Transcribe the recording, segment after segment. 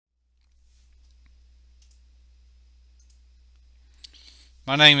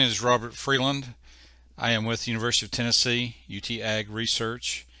My name is Robert Freeland. I am with the University of Tennessee, UT Ag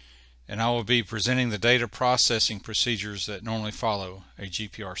Research, and I will be presenting the data processing procedures that normally follow a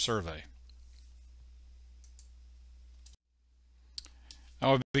GPR survey.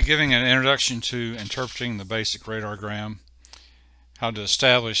 I will be giving an introduction to interpreting the basic radargram, how to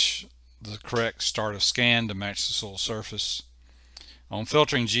establish the correct start of scan to match the soil surface, on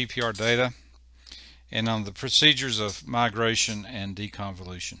filtering GPR data, and on the procedures of migration and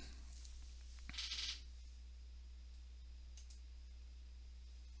deconvolution.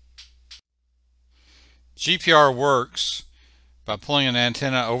 GPR works by pulling an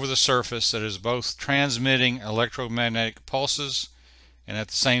antenna over the surface that is both transmitting electromagnetic pulses and at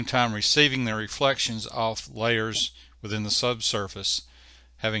the same time receiving the reflections off layers within the subsurface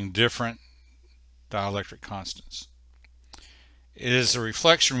having different dielectric constants. It is a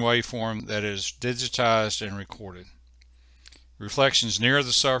reflection waveform that is digitized and recorded. Reflections near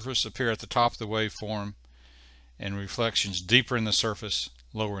the surface appear at the top of the waveform, and reflections deeper in the surface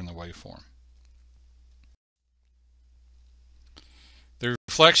lower in the waveform. The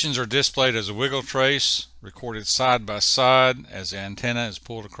reflections are displayed as a wiggle trace, recorded side by side as the antenna is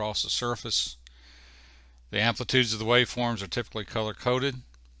pulled across the surface. The amplitudes of the waveforms are typically color-coded.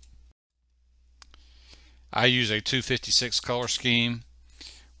 I use a 256 color scheme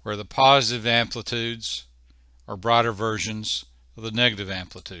where the positive amplitudes are brighter versions of the negative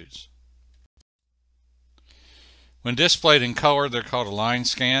amplitudes. When displayed in color, they're called a line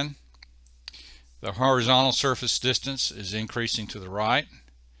scan. The horizontal surface distance is increasing to the right.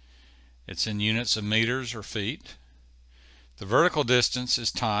 It's in units of meters or feet. The vertical distance is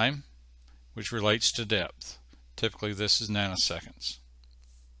time, which relates to depth. Typically this is nanoseconds.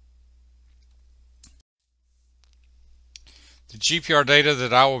 The GPR data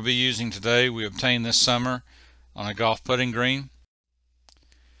that I will be using today we obtained this summer on a golf putting green.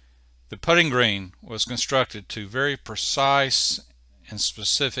 The putting green was constructed to very precise and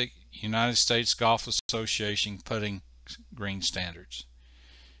specific United States Golf Association putting green standards.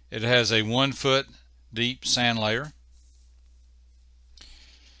 It has a 1 foot deep sand layer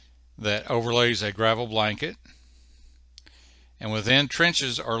that overlays a gravel blanket, and within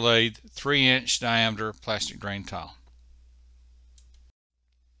trenches are laid 3-inch diameter plastic drain tile.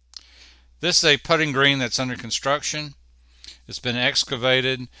 This is a putting green that's under construction. It's been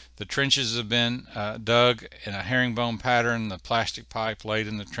excavated. The trenches have been dug in a herringbone pattern, the plastic pipe laid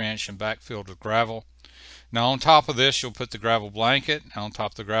in the trench and backfilled with gravel. Now on top of this you'll put the gravel blanket. Now on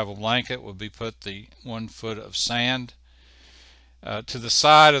top of the gravel blanket will be put the 1 foot of sand. To the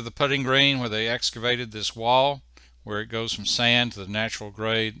side of the putting green where they excavated this wall, where it goes from sand to the natural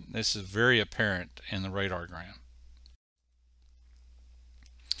grade, this is very apparent in the radargram.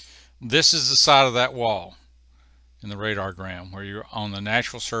 This is the side of that wall in the radargram where you're on the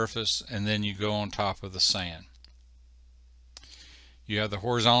natural surface and then you go on top of the sand. You have the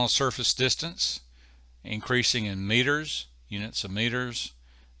horizontal surface distance increasing in meters, units of meters,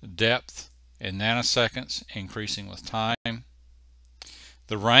 depth in nanoseconds increasing with time.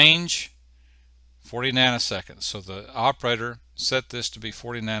 The range 40 nanoseconds. So the operator set this to be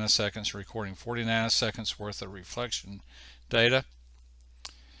 40 nanoseconds, recording 40 nanoseconds worth of reflection data.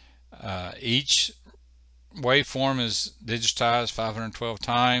 Each waveform is digitized 512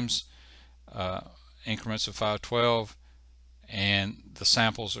 times, increments of 512, and the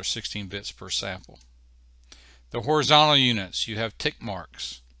samples are 16 bits per sample. The horizontal units, you have tick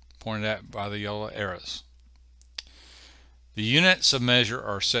marks pointed at by the yellow arrows. The units of measure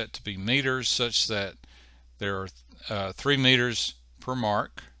are set to be meters, such that there are 3 meters per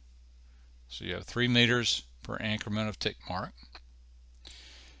mark. So you have 3 meters per increment of tick mark.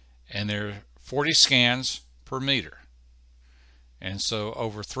 And there are 40 scans per meter. And so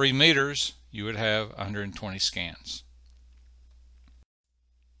over 3 meters you would have 120 scans.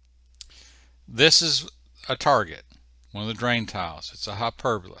 This is a target, one of the drain tiles. It's a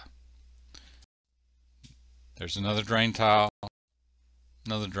hyperbola. There's another drain tile,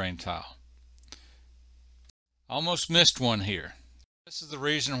 another drain tile. Almost missed one here. This is the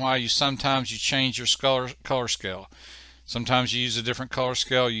reason why sometimes you change your color scale. Sometimes you use a different color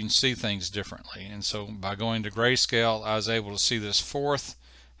scale, you can see things differently. And so by going to grayscale, I was able to see this 4th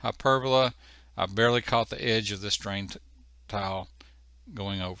hyperbola. I barely caught the edge of this drain tile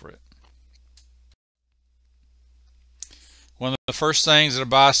going over it. One of the first things that a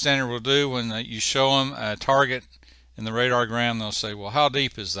bystander will do when you show them a target in the radargram, they'll say, well, how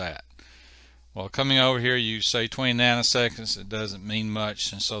deep is that? Well, coming over here, you say 20 nanoseconds. It doesn't mean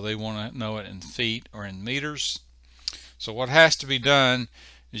much, and so they want to know it in feet or in meters. So what has to be done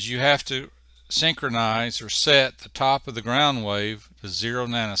is you have to synchronize or set the top of the ground wave to 0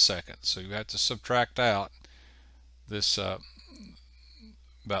 nanoseconds. So you have to subtract out this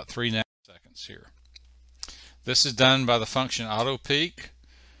about 3 nanoseconds here. This is done by the function auto peak.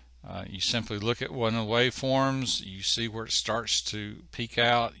 You simply look at one of the waveforms, you see where it starts to peak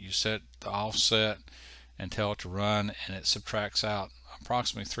out, you set the offset and tell it to run, and it subtracts out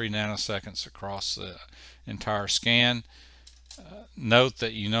approximately 3 nanoseconds across the entire scan. Note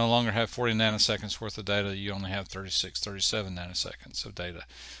that you no longer have 40 nanoseconds worth of data, you only have 37 nanoseconds of data.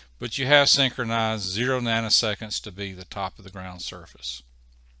 But you have synchronized 0 nanoseconds to be the top of the ground surface.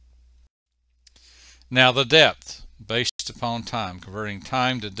 Now the depth, based upon time. Converting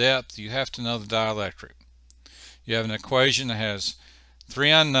time to depth, you have to know the dielectric. You have an equation that has 3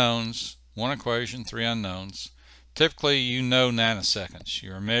 unknowns, one equation, 3 unknowns. Typically you know nanoseconds.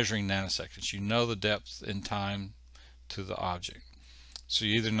 You're measuring nanoseconds. You know the depth in time to the object. So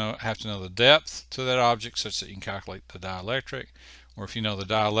you either have to know the depth to that object such that you can calculate the dielectric, or if you know the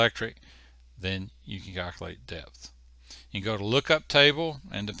dielectric, then you can calculate depth. You can go to lookup table,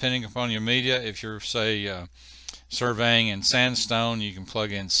 and depending upon your media, if you're say surveying in sandstone, you can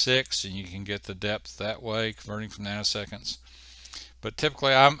plug in 6 and you can get the depth that way, converting from nanoseconds. But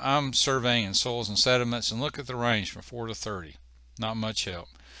typically I'm surveying in soils and sediments, and look at the range from 4 to 30. Not much help.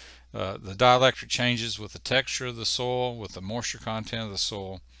 The dielectric changes with the texture of the soil, with the moisture content of the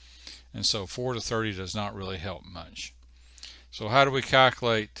soil, and so 4 to 30 does not really help much. So how do we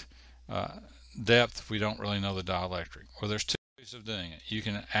calculate depth if we don't really know the dielectric? Well, there's 2 ways of doing it. You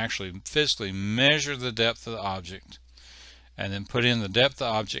can actually physically measure the depth of the object and then put in the depth of the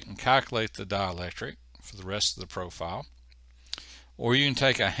object and calculate the dielectric for the rest of the profile. Or you can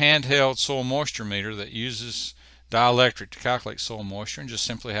take a handheld soil moisture meter that uses dielectric to calculate soil moisture and just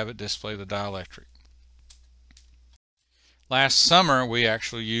simply have it display the dielectric. Last summer we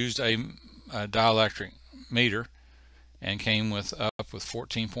actually used a dielectric meter and came up with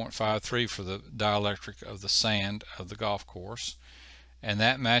 14.53 for the dielectric of the sand of the golf course, and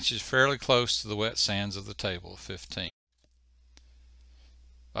that matches fairly close to the wet sands of the table of 15.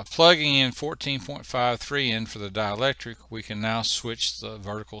 By plugging in 14.53 in for the dielectric, we can now switch the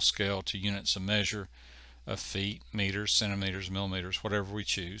vertical scale to units of measure of feet, meters, centimeters, millimeters, whatever we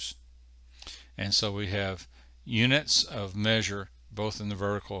choose. And so we have units of measure both in the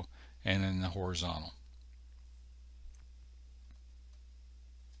vertical and in the horizontal.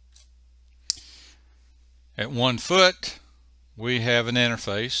 At 1 foot, we have an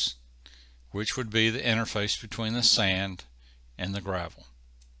interface, which would be the interface between the sand and the gravel.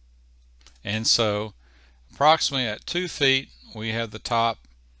 And so approximately at 2 feet, we have the top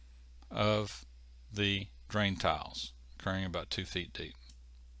of the drain tiles, occurring about 2 feet deep.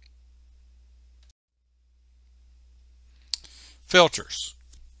 Filters.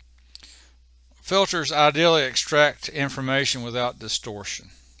 Filters ideally extract information without distortion,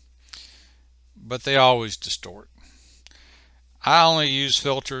 but they always distort. I only use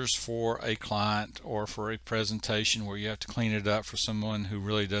filters for a client or for a presentation where you have to clean it up for someone who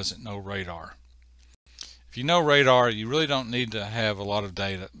really doesn't know radar. If you know radar, you really don't need to have a lot of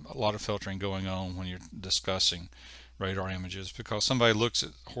data, a lot of filtering going on when you're discussing radar images, because somebody looks at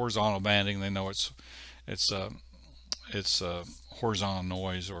horizontal banding, they know it's horizontal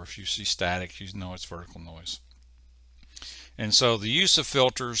noise, or if you see static, you know it's vertical noise. And so the use of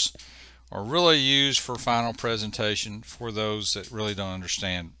filters are really used for final presentation for those that really don't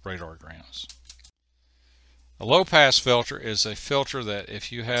understand radargrams. A low-pass filter is a filter that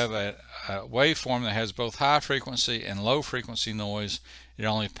if you have a waveform that has both high frequency and low frequency noise, it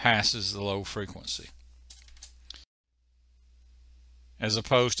only passes the low frequency, as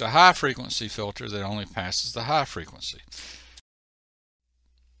opposed to a high frequency filter that only passes the high frequency.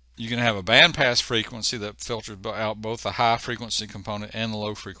 You can have a bandpass frequency that filters out both the high frequency component and the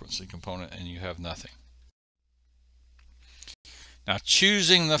low frequency component, and you have nothing. Now,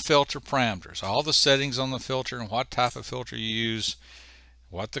 choosing the filter parameters, all the settings on the filter and what type of filter you use,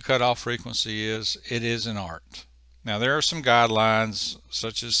 what the cutoff frequency is, it is an art. Now, there are some guidelines,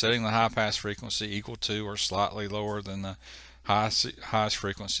 such as setting the high pass frequency equal to or slightly lower than the highest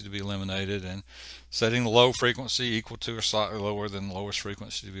frequency to be eliminated, and setting the low frequency equal to or slightly lower than the lowest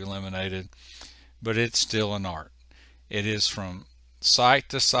frequency to be eliminated. But it's still an art. It is from site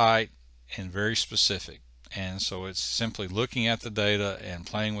to site and very specific, and so it's simply looking at the data and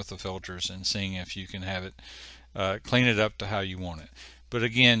playing with the filters and seeing if you can have it clean it up to how you want it. But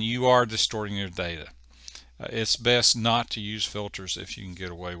again, you are distorting your data. It's best not to use filters if you can get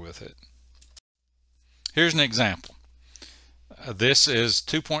away with it. Here's an example. This is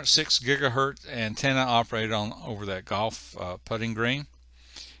 2.6 gigahertz antenna operated on over that golf putting green.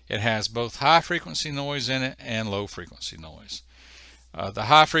 It has both high frequency noise in it and low frequency noise. The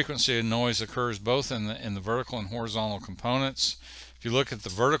high frequency noise occurs both in the vertical and horizontal components. If you look at the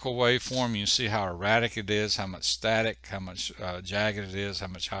vertical waveform, you see how erratic it is, how much static, how much jagged it is, how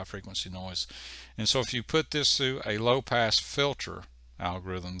much high frequency noise. And so if you put this through a low pass filter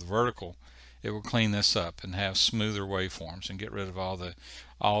algorithm, the vertical, it will clean this up and have smoother waveforms and get rid of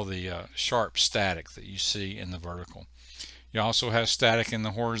all the sharp static that you see in the vertical. You also have static in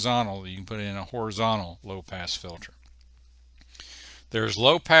the horizontal. You can put in a horizontal low pass filter. There's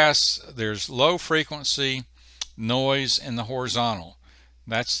low frequency noise in the horizontal.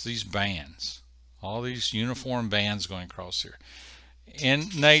 That's these bands, all these uniform bands going across here. In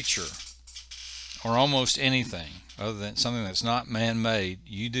nature, or almost anything other than something that's not man-made,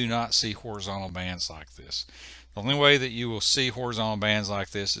 you do not see horizontal bands like this. The only way that you will see horizontal bands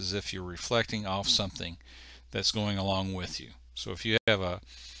like this is if you're reflecting off something that's going along with you. So if you have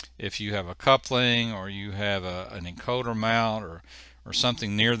a coupling, or you have an encoder mount, or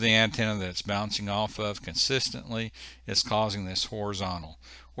something near the antenna that's bouncing off of consistently, it's causing this horizontal.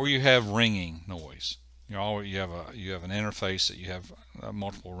 Or you have ringing noise. You have an interface that you have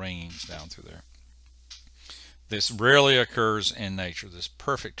multiple ringings down through there. This rarely occurs in nature, this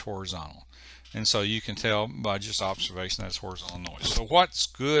perfect horizontal. And so you can tell by just observation that's horizontal noise. So what's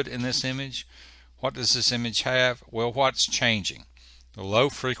good in this image? What does this image have? Well, what's changing? The low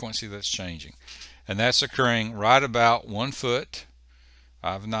frequency that's changing. And that's occurring right about 1 foot.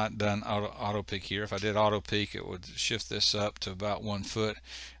 I've not done auto peak here. If I did auto peak, it would shift this up to about 1 foot.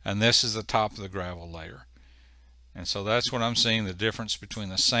 And this is the top of the gravel layer. And so that's what I'm seeing, the difference between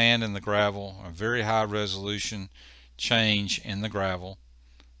the sand and the gravel, a very high resolution change in the gravel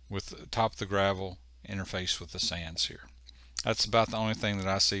with the top of the gravel interface with the sands here. That's about the only thing that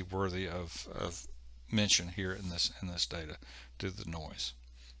I see worthy of mention here in this data due to the noise.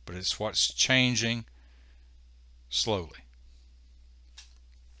 But it's what's changing slowly.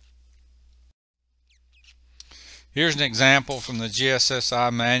 Here's an example from the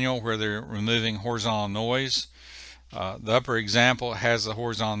GSSI manual where they're removing horizontal noise. The upper example has the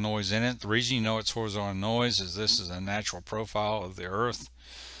horizontal noise in it. The reason you know it's horizontal noise is this is a natural profile of the Earth.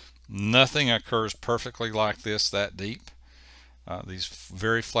 Nothing occurs perfectly like this that deep. These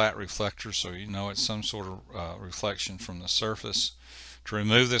very flat reflectors, so you know it's some sort of reflection from the surface. To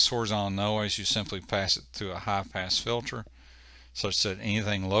remove this horizontal noise, you simply pass it through a high pass filter such that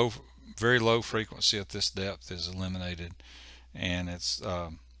anything low, very low frequency at this depth is eliminated, and it's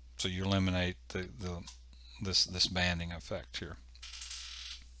so you eliminate this banding effect here.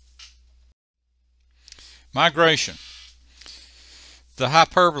 Migration. The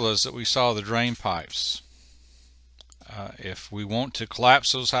hyperbolas that we saw, the drain pipes. If we want to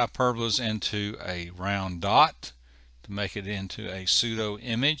collapse those hyperbolas into a round dot to make it into a pseudo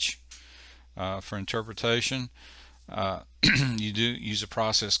image for interpretation, you do use a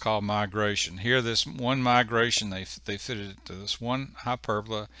process called migration. Here, this one migration, they fitted it to this one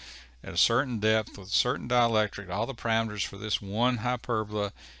hyperbola at a certain depth with a certain dielectric, all the parameters for this one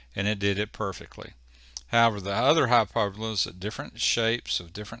hyperbola, and it did it perfectly. However, the other hyperbolas at different shapes,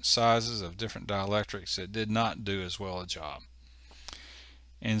 of different sizes, of different dielectrics, it did not do as well a job.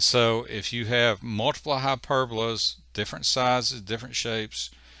 And so if you have multiple hyperbolas, different sizes, different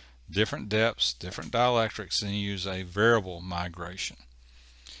shapes, different depths, different dielectrics, then you use a variable migration.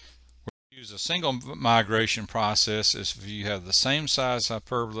 Use a single migration process is if you have the same size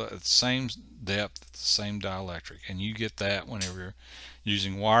hyperbola at the same depth at the same dielectric, and you get that whenever you're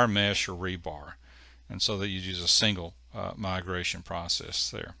using wire mesh or rebar, and so that you use a single migration process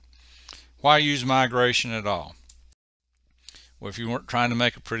there. Why use migration at all? Well, if you weren't trying to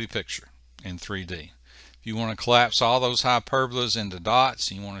make a pretty picture in 3D, if you want to collapse all those hyperbolas into dots,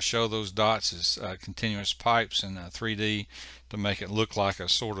 and you want to show those dots as continuous pipes in 3D to make it look like a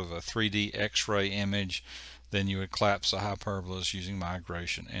sort of a 3D X-ray image, then you would collapse the hyperbolas using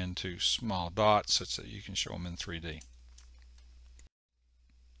migration into small dots such that you can show them in 3D.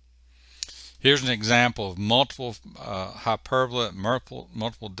 Here's an example of multiple hyperbola at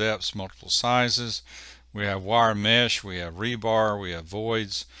multiple depths, multiple sizes. We have wire mesh, we have rebar, we have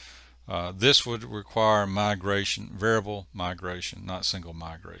voids. This would require migration, variable migration, not single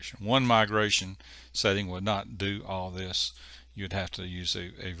migration. One migration setting would not do all this. You'd have to use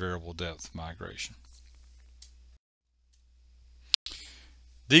a variable depth migration.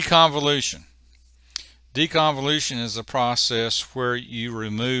 Deconvolution. Deconvolution is a process where you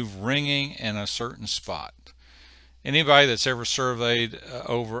remove ringing in a certain spot. Anybody that's ever surveyed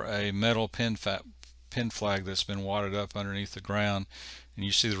over a metal pin flag that's been wadded up underneath the ground, and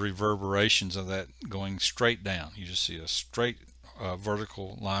you see the reverberations of that going straight down. You just see a straight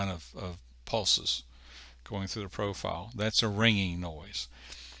vertical line of pulses going through the profile. That's a ringing noise.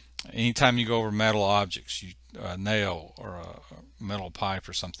 Anytime you go over metal objects, a nail or a metal pipe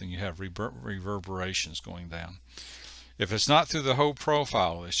or something, you have reverberations going down. If it's not through the whole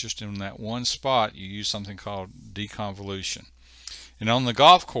profile, it's just in that one spot, you use something called deconvolution. And on the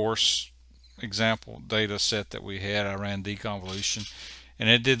golf course example data set that we had, I ran deconvolution, and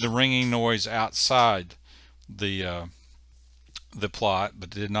it did the ringing noise outside the plot, but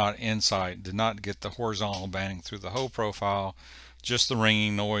did not get the horizontal banding through the whole profile, just the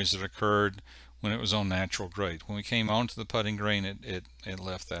ringing noise that occurred when it was on natural grade. When we came onto the putting green, it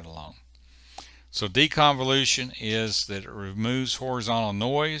left that alone. So deconvolution is that it removes horizontal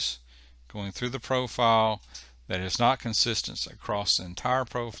noise going through the profile that is not consistent across the entire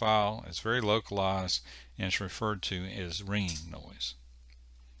profile. It's very localized, and it's referred to as ringing noise.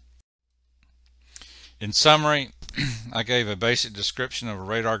 In summary, I gave a basic description of a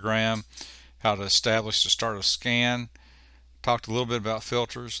radargram, how to establish the start of scan, talked a little bit about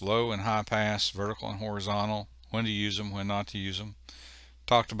filters, low and high pass, vertical and horizontal, when to use them, when not to use them.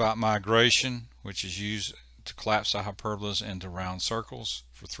 Talked about migration, which is used to collapse the hyperbolas into round circles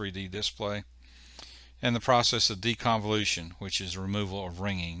for 3D display, and the process of deconvolution, which is removal of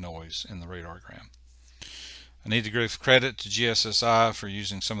ringing noise in the radargram. I need to give credit to GSSI for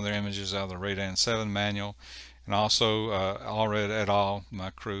using some of their images out of the Radan 7 manual, and also Allred et al.,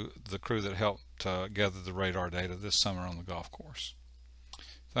 the crew that helped gather the radar data this summer on the golf course.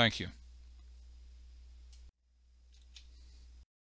 Thank you.